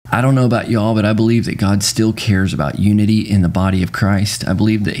I don't know about y'all, but I believe that God still cares about unity in the body of Christ. I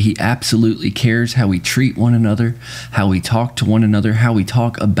believe that he absolutely cares how we treat one another, how we talk to one another, how we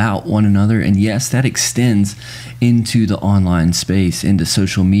talk about one another. And yes, that extends into the online space, into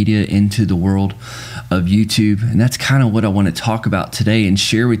social media, into the world of YouTube. And that's kind of what I want to talk about today and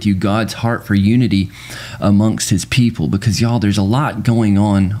share with you God's heart for unity amongst his people. Because y'all, there's a lot going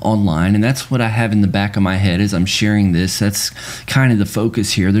on online, and that's what I have in the back of my head as I'm sharing this. That's kind of the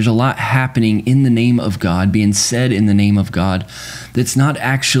focus here. There's a lot happening in the name of God, being said in the name of God, that's not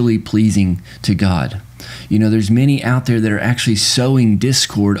actually pleasing to God. You know, there's many out there that are actually sowing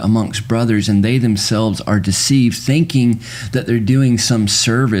discord amongst brothers, and they themselves are deceived, thinking that they're doing some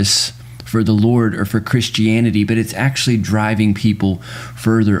service for the Lord or for Christianity, but it's actually driving people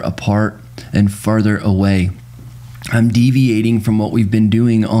further apart and farther away. I'm deviating from what we've been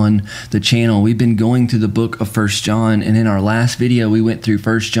doing on the channel. We've been going through the book of 1 John, and in our last video, we went through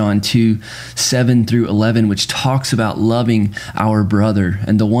 1 John 2, 7 through 11, which talks about loving our brother.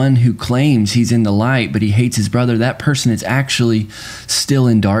 And the one who claims he's in the light, but he hates his brother, that person is actually still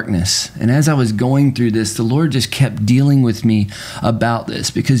in darkness. And as I was going through this, the Lord just kept dealing with me about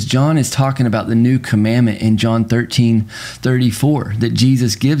this, because John is talking about the new commandment in John 13:34 that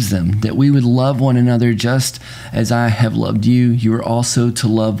Jesus gives them, that we would love one another just as I have loved you, you are also to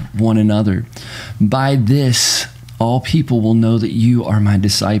love one another. By this, all people will know that you are my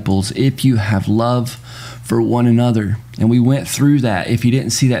disciples, if you have love for one another. And we went through that. If you didn't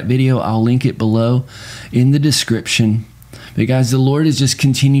see that video, I'll link it below in the description. But guys, the Lord has just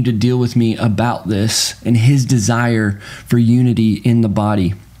continued to deal with me about this and his desire for unity in the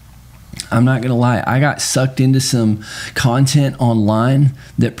body. I'm not going to lie, I got sucked into some content online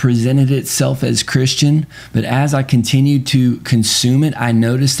that presented itself as Christian, but as I continued to consume it, I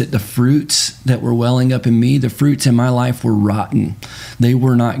noticed that the fruits that were welling up in me, the fruits in my life were rotten. They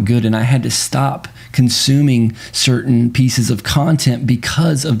were not good, and I had to stop consuming certain pieces of content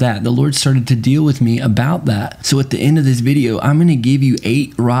because of that. The Lord started to deal with me about that. So at the end of this video, I'm going to give you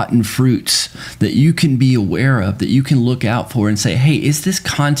 8 rotten fruits that you can be aware of, that you can look out for and say, hey, is this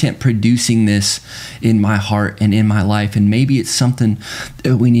content producing this in my heart and in my life? And maybe it's something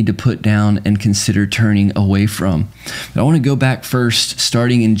that we need to put down and consider turning away from. But I want to go back first,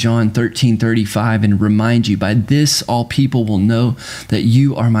 starting in John 13:35, and remind you, by this all people will know that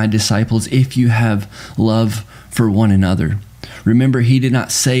you are my disciples, if you have love for one another. Remember, he did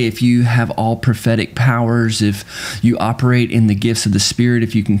not say if you have all prophetic powers, if you operate in the gifts of the Spirit,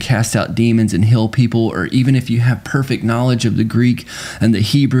 if you can cast out demons and heal people, or even if you have perfect knowledge of the Greek and the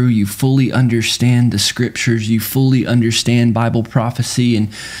Hebrew, you fully understand the scriptures, you fully understand Bible prophecy,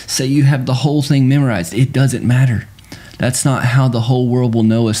 and say you have the whole thing memorized. It doesn't matter. That's not how the whole world will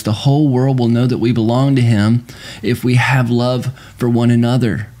know us. The whole world will know that we belong to him if we have love for one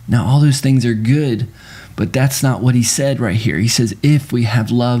another. Now, all those things are good, but that's not what he said right here. He says, if we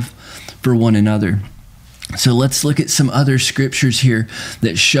have love for one another. So let's look at some other scriptures here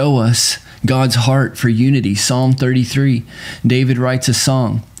that show us God's heart for unity. Psalm 33, David writes a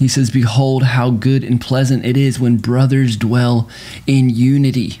song. He says, behold, how good and pleasant it is when brothers dwell in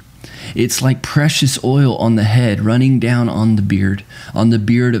unity. It's like precious oil on the head, running down on the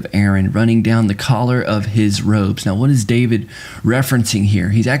beard of Aaron, running down the collar of his robes. Now, what is David referencing here?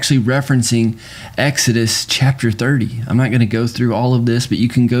 He's actually referencing Exodus chapter 30. I'm not going to go through all of this, but you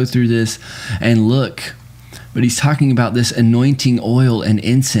can go through this and look. But he's talking about this anointing oil and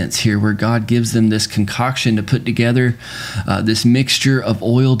incense here, where God gives them this concoction to put together, this mixture of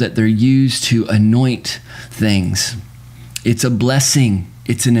oil that they're used to anoint things. It's a blessing.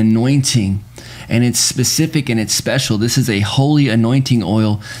 It's an anointing, and it's specific and it's special. This is a holy anointing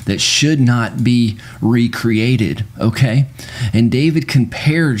oil that should not be recreated, okay? And David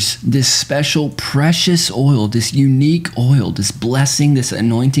compares this special, precious oil, this unique oil, this blessing, this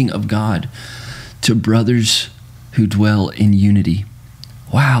anointing of God to brothers who dwell in unity.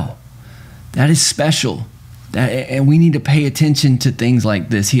 Wow, that is special. And we need to pay attention to things like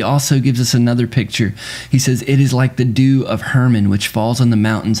this. He also gives us another picture. He says, it is like the dew of Hermon, which falls on the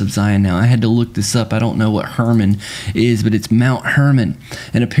mountains of Zion. Now, I had to look this up. I don't know what Hermon is, but it's Mount Hermon.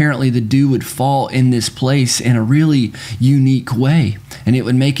 And apparently the dew would fall in this place in a really unique way. And it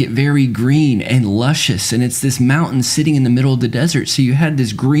would make it very green and luscious. And it's this mountain sitting in the middle of the desert. So you had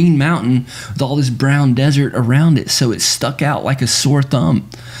this green mountain with all this brown desert around it. So it stuck out like a sore thumb.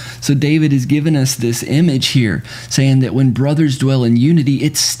 So David has given us this image here, saying that when brothers dwell in unity,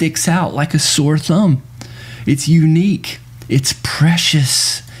 it sticks out like a sore thumb. It's unique. It's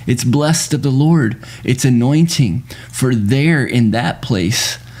precious. It's blessed of the Lord. It's anointing. For there in that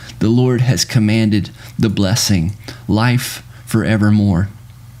place, the Lord has commanded the blessing, life forevermore.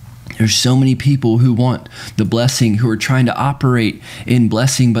 There's so many people who want the blessing, who are trying to operate in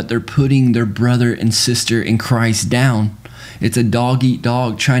blessing, but they're putting their brother and sister in Christ down. It's a dog eat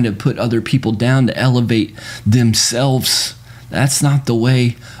dog, trying to put other people down to elevate themselves. That's not the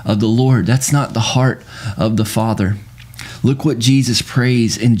way of the Lord. That's not the heart of the Father. Look what Jesus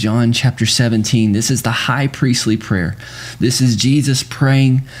prays in John chapter 17. This is the high priestly prayer. This is Jesus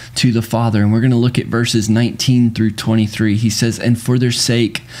praying to the Father. And we're going to look at verses 19 through 23. He says, "And for their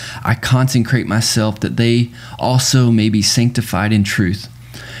sake I consecrate myself, that they also may be sanctified in truth.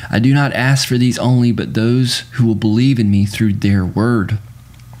 I do not ask for these only, but those who will believe in me through their word,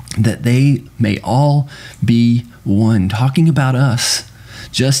 that they may all be one." Talking about us.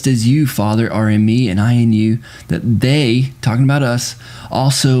 "Just as you, Father, are in me and I in you, that they," talking about us,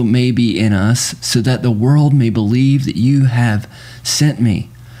 "also may be in us, so that the world may believe that you have sent me.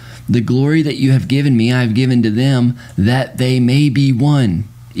 The glory that you have given me, I have given to them, that they may be one,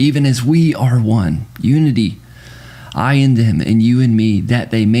 even as we are one." Unity. "I in them and you in me,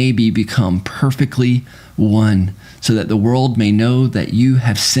 that they may become perfectly one, so that the world may know that you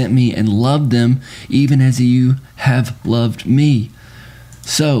have sent me and loved them, even as you have loved me."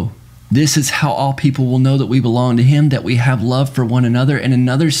 So, this is how all people will know that we belong to him, that we have love for one another. And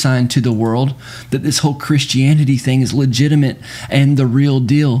another sign to the world that this whole Christianity thing is legitimate and the real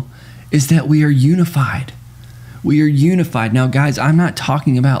deal is that we are unified. We are unified. Now, guys, I'm not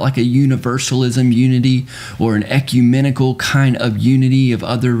talking about like a universalism unity or an ecumenical kind of unity of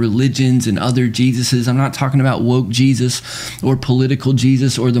other religions and other Jesuses. I'm not talking about woke Jesus or political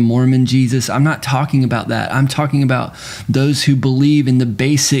Jesus or the Mormon Jesus. I'm not talking about that. I'm talking about those who believe in the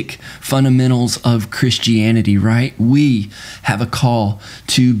basic fundamentals of Christianity, right? We have a call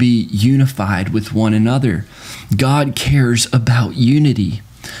to be unified with one another. God cares about unity.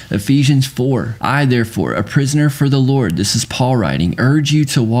 Ephesians 4, "I therefore, a prisoner for the Lord," this is Paul writing, "urge you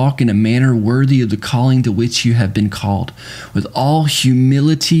to walk in a manner worthy of the calling to which you have been called, with all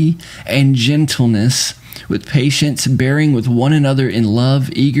humility and gentleness, with patience, bearing with one another in love,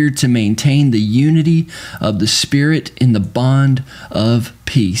 eager to maintain the unity of the Spirit in the bond of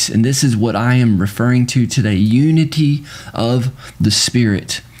peace." And this is what I am referring to today, unity of the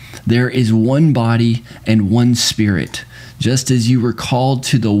Spirit. There is one body and one Spirit, just as you were called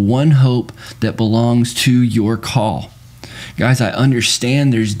to the one hope that belongs to your call. Guys, I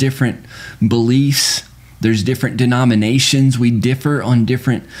understand there's different beliefs, there's different denominations. We differ on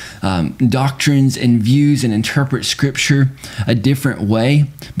different doctrines and views and interpret Scripture a different way.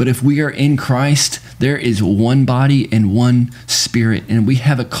 But if we are in Christ, there is one body and one Spirit, and we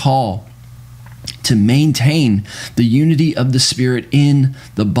have a call to maintain the unity of the Spirit in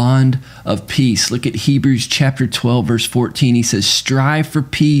the bond of peace. Look at Hebrews chapter 12, verse 14. He says, "Strive for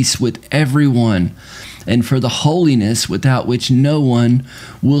peace with everyone and for the holiness without which no one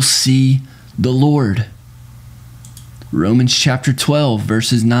will see the Lord." Romans chapter 12,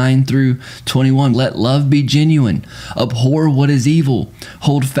 verses 9 through 21. "Let love be genuine. Abhor what is evil.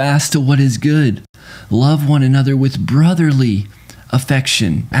 Hold fast to what is good. Love one another with brotherly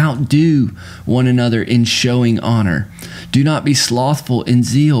affection. Outdo one another in showing honor. Do not be slothful in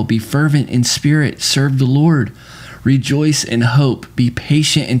zeal. Be fervent in spirit. Serve the Lord. Rejoice in hope. Be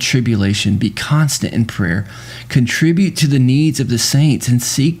patient in tribulation. Be constant in prayer. Contribute to the needs of the saints and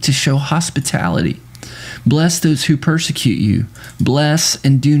seek to show hospitality. Bless those who persecute you. Bless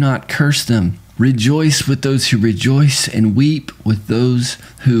and do not curse them. Rejoice with those who rejoice and weep with those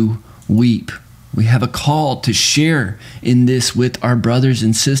who weep." We have a call to share in this with our brothers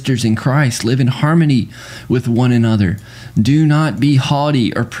and sisters in Christ. Live in harmony with one another. Do not be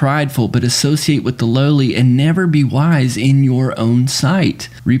haughty or prideful, but associate with the lowly, and never be wise in your own sight.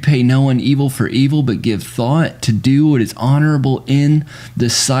 Repay no one evil for evil, but give thought to do what is honorable in the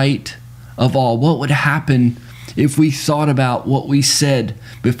sight of all. What would happen if we thought about what we said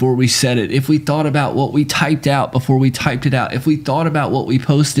before we said it? If we thought about what we typed out before we typed it out? If we thought about what we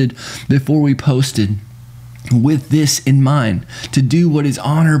posted before we posted? With this in mind, to do what is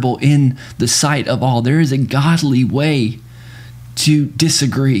honorable in the sight of all. There is a godly way to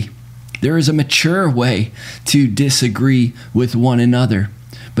disagree. There is a mature way to disagree with one another.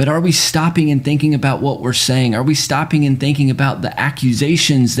 But are we stopping and thinking about what we're saying? Are we stopping and thinking about the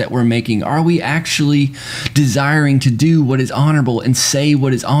accusations that we're making? Are we actually desiring to do what is honorable and say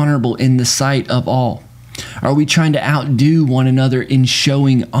what is honorable in the sight of all? Are we trying to outdo one another in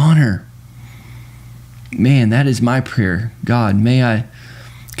showing honor? Man, that is my prayer. God, may I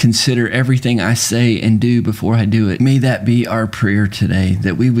consider everything I say and do before I do it. May that be our prayer today,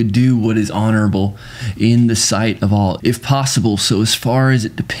 that we would do what is honorable in the sight of all, if possible. So as far as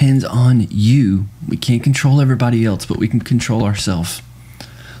it depends on you, we can't control everybody else, but we can control ourselves.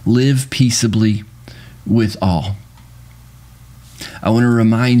 live peaceably with all. I want to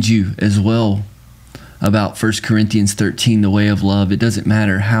remind you as well about 1 Corinthians 13, the way of love. It doesn't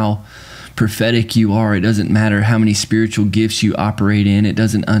matter how prophetic you are. It doesn't matter how many spiritual gifts you operate in. It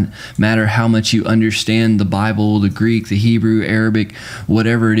doesn't matter how much you understand the Bible, the Greek, the Hebrew, Arabic,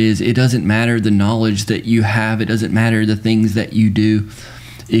 whatever it is. It doesn't matter the knowledge that you have. It doesn't matter the things that you do.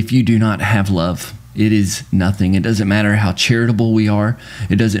 If you do not have love, it is nothing. It doesn't matter how charitable we are.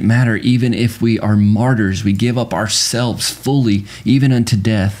 It doesn't matter even if we are martyrs. We give up ourselves fully, even unto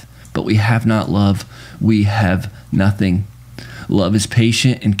death, but we have not love. We have nothing. Love is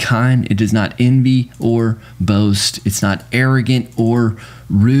patient and kind. It does not envy or boast. It's not arrogant or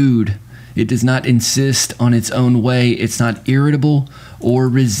rude. It does not insist on its own way. It's not irritable or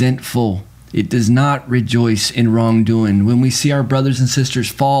resentful. It does not rejoice in wrongdoing. When we see our brothers and sisters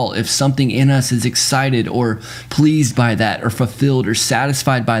fall, if something in us is excited or pleased by that or fulfilled or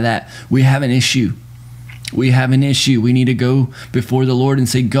satisfied by that, we have an issue. We have an issue. We need to go before the Lord and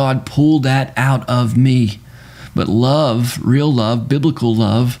say, God, pull that out of me. But love, real love, biblical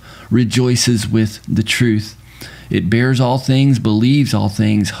love, rejoices with the truth. It bears all things, believes all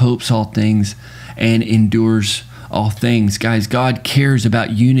things, hopes all things, and endures all things. Guys, God cares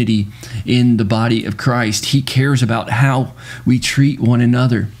about unity in the body of Christ. He cares about how we treat one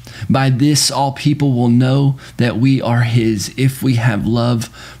another. By this, all people will know that we are His, if we have love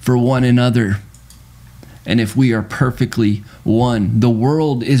for one another, and if we are perfectly one. The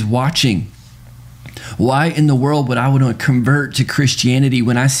world is watching. Why in the world would I want to convert to Christianity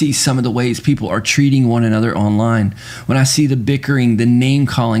when I see some of the ways people are treating one another online? When I see the bickering, the name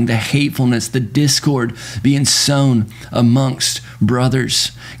calling, the hatefulness, the discord being sown amongst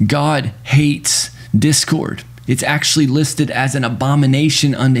brothers. God hates discord. It's actually listed as an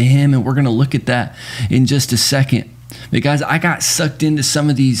abomination unto Him, and we're going to look at that in just a second. But guys, I got sucked into some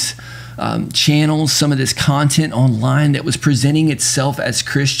of these channels, some of this content online that was presenting itself as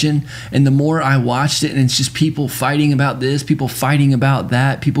Christian. And the more I watched it, and it's just people fighting about this, people fighting about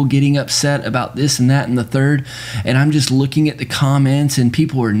that, people getting upset about this and that and the third. And I'm just looking at the comments, and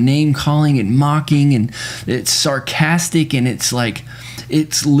people are name calling and mocking, and it's sarcastic, and it's like,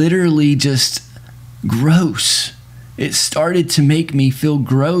 it's literally just gross. It started to make me feel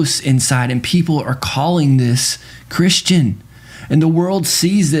gross inside, and people are calling this Christian. And the world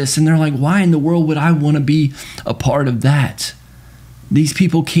sees this, and they're like, why in the world would I want to be a part of that? These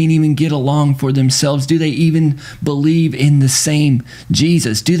people can't even get along for themselves. Do they even believe in the same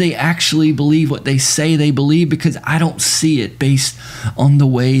Jesus? Do they actually believe what they say they believe? Because I don't see it based on the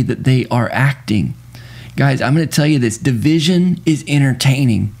way that they are acting. Guys, I'm going to tell you this. Division is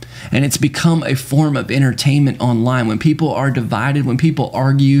entertaining. And it's become a form of entertainment online. When people are divided, when people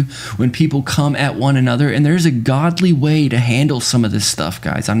argue, when people come at one another, and there's a godly way to handle some of this stuff,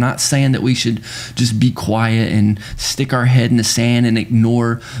 guys. I'm not saying that we should just be quiet and stick our head in the sand and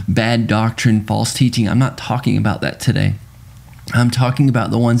ignore bad doctrine, false teaching. I'm not talking about that today. I'm talking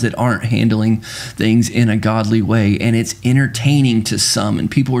about the ones that aren't handling things in a godly way, and it's entertaining to some, and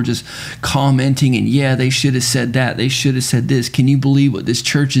people are just commenting, and yeah, they should have said that, they should have said this. Can you believe what this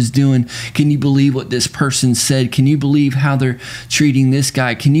church is doing? Can you believe what this person said? Can you believe how they're treating this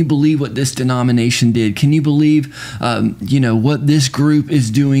guy? Can you believe what this denomination did? Can you believe what this group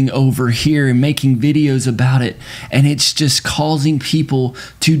is doing over here, and making videos about it? And it's just causing people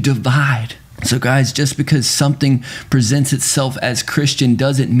to divide. So guys, just because something presents itself as Christian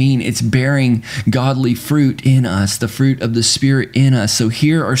doesn't mean it's bearing godly fruit in us, the fruit of the Spirit in us. So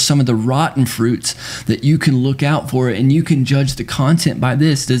here are some of the rotten fruits that you can look out for, and you can judge the content by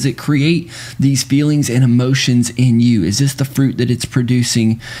this. Does it create these feelings and emotions in you? Is this the fruit that it's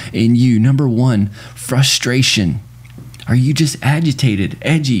producing in you? Number one, frustration. Are you just agitated,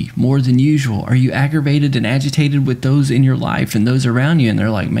 edgy, more than usual? Are you aggravated and agitated with those in your life and those around you? And they're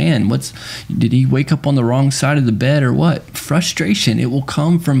like, man, did he wake up on the wrong side of the bed or what? Frustration. It will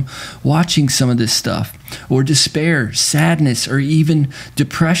come from watching some of this stuff. Or despair, sadness, or even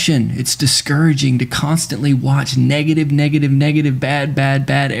depression. It's discouraging to constantly watch negative,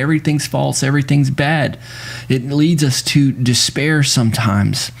 bad. Everything's false. Everything's bad. It leads us to despair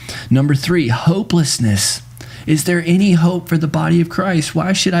sometimes. Number three, hopelessness. Is there any hope for the body of Christ?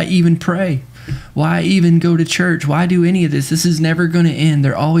 Why should I even pray? Why even go to church? Why do any of this? This is never going to end.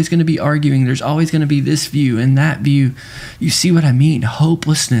 They're always going to be arguing. There's always going to be this view and that view. You see what I mean?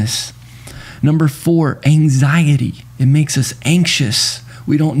 Hopelessness. Number four, anxiety. It makes us anxious.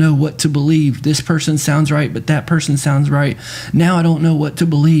 We don't know what to believe. This person sounds right, but that person sounds right. Now I don't know what to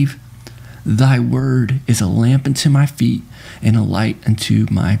believe. Thy word is a lamp unto my feet and a light unto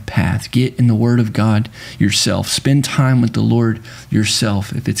my path. Get in the word of God yourself. Spend time with the Lord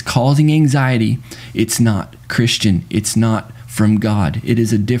yourself. If it's causing anxiety, it's not Christian. It's not from God. It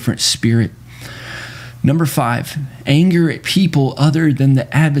is a different spirit. Number 5, anger at people other than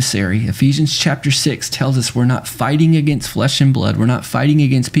the adversary. Ephesians chapter 6 tells us we're not fighting against flesh and blood. We're not fighting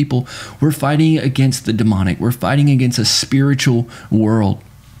against people. We're fighting against the demonic. We're fighting against a spiritual world.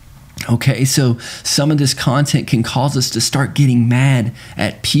 Okay, so some of this content can cause us to start getting mad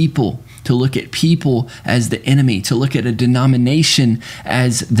at people, to look at people as the enemy, to look at a denomination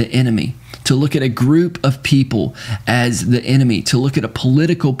as the enemy, to look at a group of people as the enemy, to look at a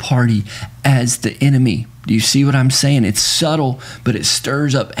political party as the enemy. Do you see what I'm saying? It's subtle, but it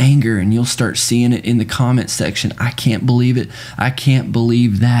stirs up anger, and you'll start seeing it in the comment section. I can't believe it. I can't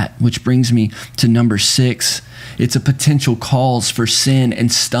believe that. Which brings me to number 6. It's a potential cause for sin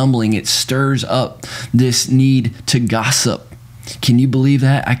and stumbling. It stirs up this need to gossip. Can you believe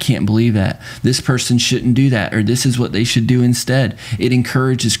that? I can't believe that. This person shouldn't do that, or this is what they should do instead. It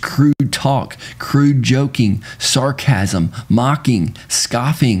encourages crude talk, crude joking, sarcasm, mocking,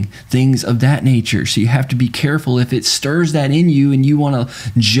 scoffing, things of that nature. So you have to be careful if it stirs that in you and you want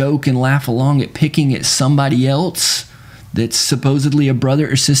to joke and laugh along at picking at somebody else that's supposedly a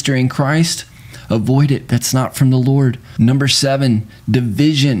brother or sister in Christ. Avoid it. That's not from the Lord. Number 7,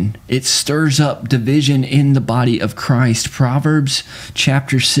 division. It stirs up division in the body of Christ. Proverbs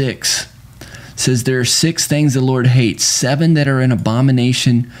chapter 6 says there are 6 things the Lord hates, 7 that are an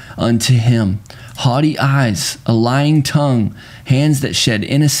abomination unto him. Haughty eyes, a lying tongue, hands that shed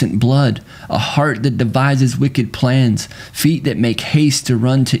innocent blood, a heart that devises wicked plans, feet that make haste to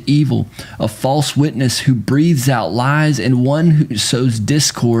run to evil, a false witness who breathes out lies, and one who sows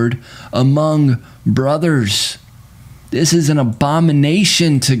discord among brothers. This is an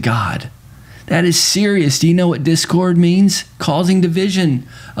abomination to God. That is serious. Do you know what discord means? Causing division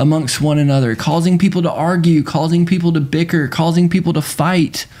amongst one another, causing people to argue, causing people to bicker, causing people to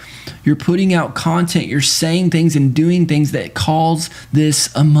fight. You're putting out content, you're saying things and doing things that cause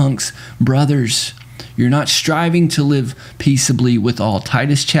this amongst brothers. You're not striving to live peaceably with all.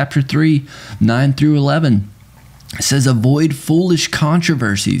 Titus chapter 3, 9 through 11. It says, avoid foolish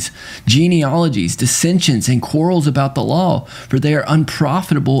controversies, genealogies, dissensions, and quarrels about the law, for they are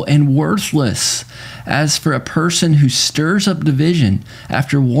unprofitable and worthless. As for a person who stirs up division,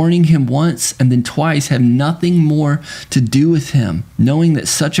 after warning him once and then twice, have nothing more to do with him, knowing that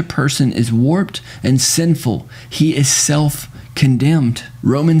such a person is warped and sinful. He is self-condemned.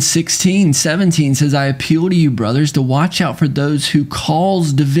 Romans 16:17 says, I appeal to you, brothers, to watch out for those who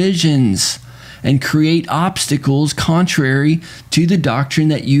cause divisions and create obstacles contrary to the doctrine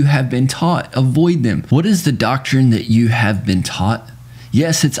that you have been taught. Avoid them. What is the doctrine that you have been taught?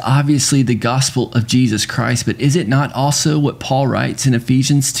 Yes, it's obviously the gospel of Jesus Christ, but is it not also what Paul writes in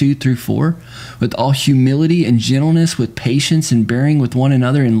Ephesians 2 through 4? With all humility and gentleness, with patience and bearing with one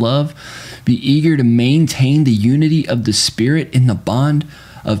another in love, be eager to maintain the unity of the Spirit in the bond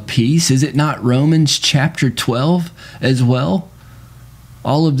of peace. Is it not Romans chapter 12 as well?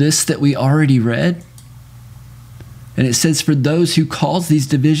 All of this that we already read. And it says, for those who cause these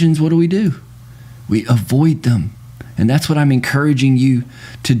divisions, what do? We avoid them. And that's what I'm encouraging you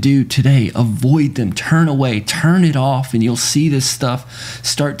to do today. Avoid them. Turn away. Turn it off, and you'll see this stuff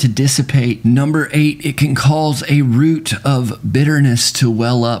start to dissipate. Number 8, it can cause a root of bitterness to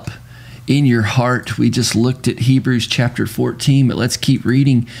well up in your heart. We just looked at Hebrews chapter 14, but let's keep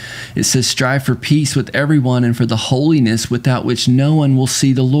reading. It says, strive for peace with everyone and for the holiness without which no one will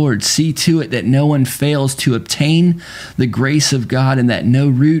see the Lord. See to it that no one fails to obtain the grace of God, and that no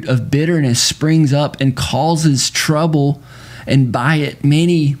root of bitterness springs up and causes trouble, and by it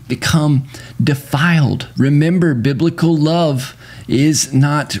many become defiled. Remember, biblical love is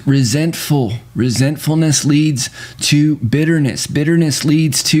not resentful. Resentfulness leads to bitterness. Bitterness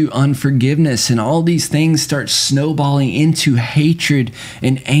leads to unforgiveness. And all these things start snowballing into hatred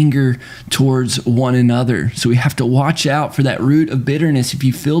and anger towards one another. So we have to watch out for that root of bitterness. If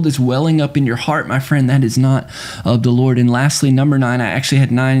you feel this welling up in your heart, my friend, that is not of the Lord. And lastly, number 9, I actually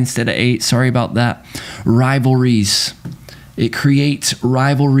had 9 instead of 8. Sorry about that. Rivalries. It creates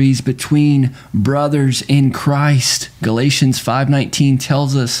rivalries between brothers in Christ. Galatians 5:19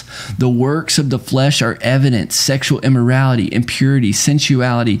 tells us the works of the flesh are evident: sexual immorality, impurity,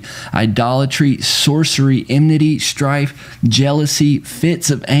 sensuality, idolatry, sorcery, enmity, strife, jealousy, fits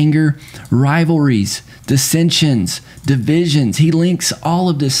of anger, rivalries, dissensions, divisions. He links all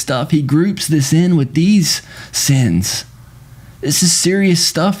of this stuff. He groups this in with these sins. This is serious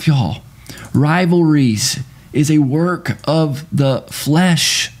stuff, y'all. Rivalries is a work of the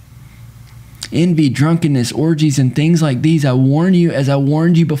flesh. envy, drunkenness, orgies, and things like these. I warn you, as I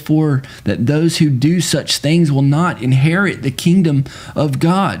warned you before, that those who do such things will not inherit the kingdom of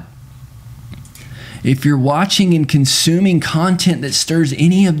God. If you're watching and consuming content that stirs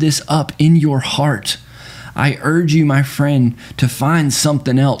any of this up in your heart, I urge you, my friend, to find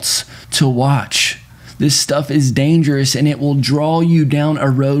something else to watch. This stuff is dangerous, and it will draw you down a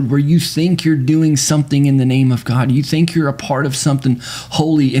road where you think you're doing something in the name of God. You think you're a part of something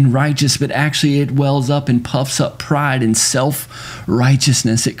holy and righteous, but actually it wells up and puffs up pride and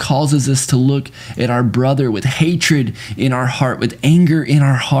self-righteousness. It causes us to look at our brother with hatred in our heart, with anger in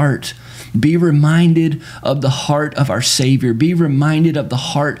our heart. Be reminded of the heart of our Savior. Be reminded of the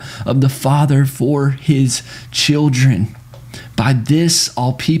heart of the Father for his children. By this,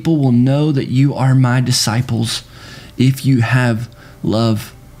 all people will know that you are my disciples, if you have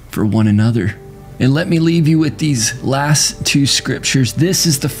love for one another. And let me leave you with these last two scriptures. This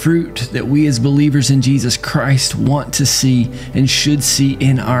is the fruit that we as believers in Jesus Christ want to see and should see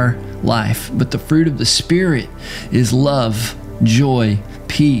in our life. But the fruit of the Spirit is love, joy,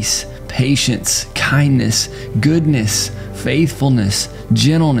 peace, patience, kindness, goodness, faithfulness,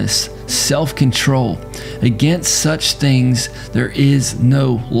 gentleness, self-control. Against such things there is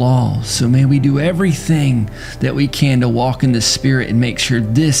no law. So may we do everything that we can to walk in the Spirit and make sure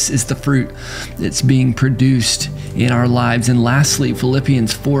this is the fruit that's being produced in our lives. And lastly,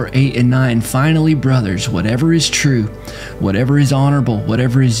 Philippians 4:8-9. Finally, brothers, whatever is true, whatever is honorable,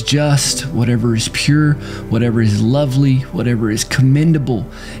 whatever is just, whatever is pure, whatever is lovely, whatever is commendable,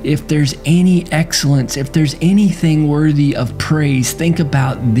 if there's any excellence, if there's anything worthy of praise, think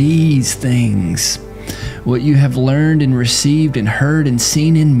about these things. What you have learned and received and heard and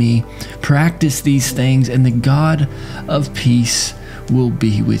seen in me, practice these things, and the God of peace will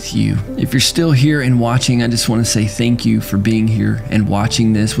be with you. If you're still here and watching, I just want to say thank you for being here and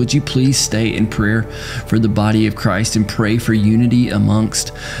watching this. Would you please stay in prayer for the body of Christ and pray for unity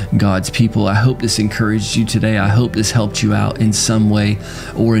amongst God's people? I hope this encouraged you today. I hope this helped you out in some way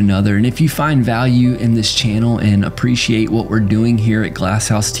or another. And if you find value in this channel and appreciate what we're doing here at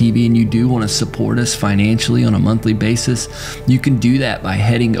Glasshouse TV, and you do want to support us financially on a monthly basis, you can do that by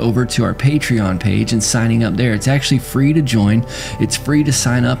heading over to our Patreon page and signing up there. It's actually free to join. It's free to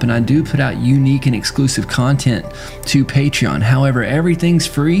sign up, and I do put out unique and exclusive content to Patreon. However, everything's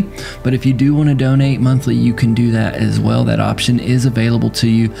free, but if you do want to donate monthly, you can do that as well. That option is available to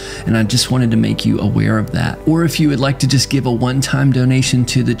you, and I just wanted to make you aware of that. Or if you would like to just give a one-time donation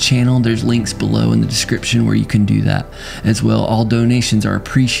to the channel, there's links below in the description where you can do that as well. All donations are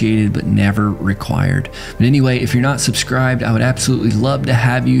appreciated but never required. But anyway, if you're not subscribed, I would absolutely love to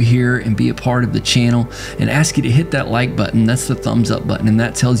have you here and be a part of the channel, and ask you to hit that like button. That's the thumbs up button, and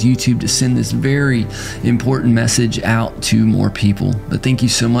that tells YouTube to send this very important message out to more people. But thank you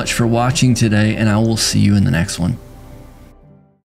so much for watching today, and I will see you in the next one.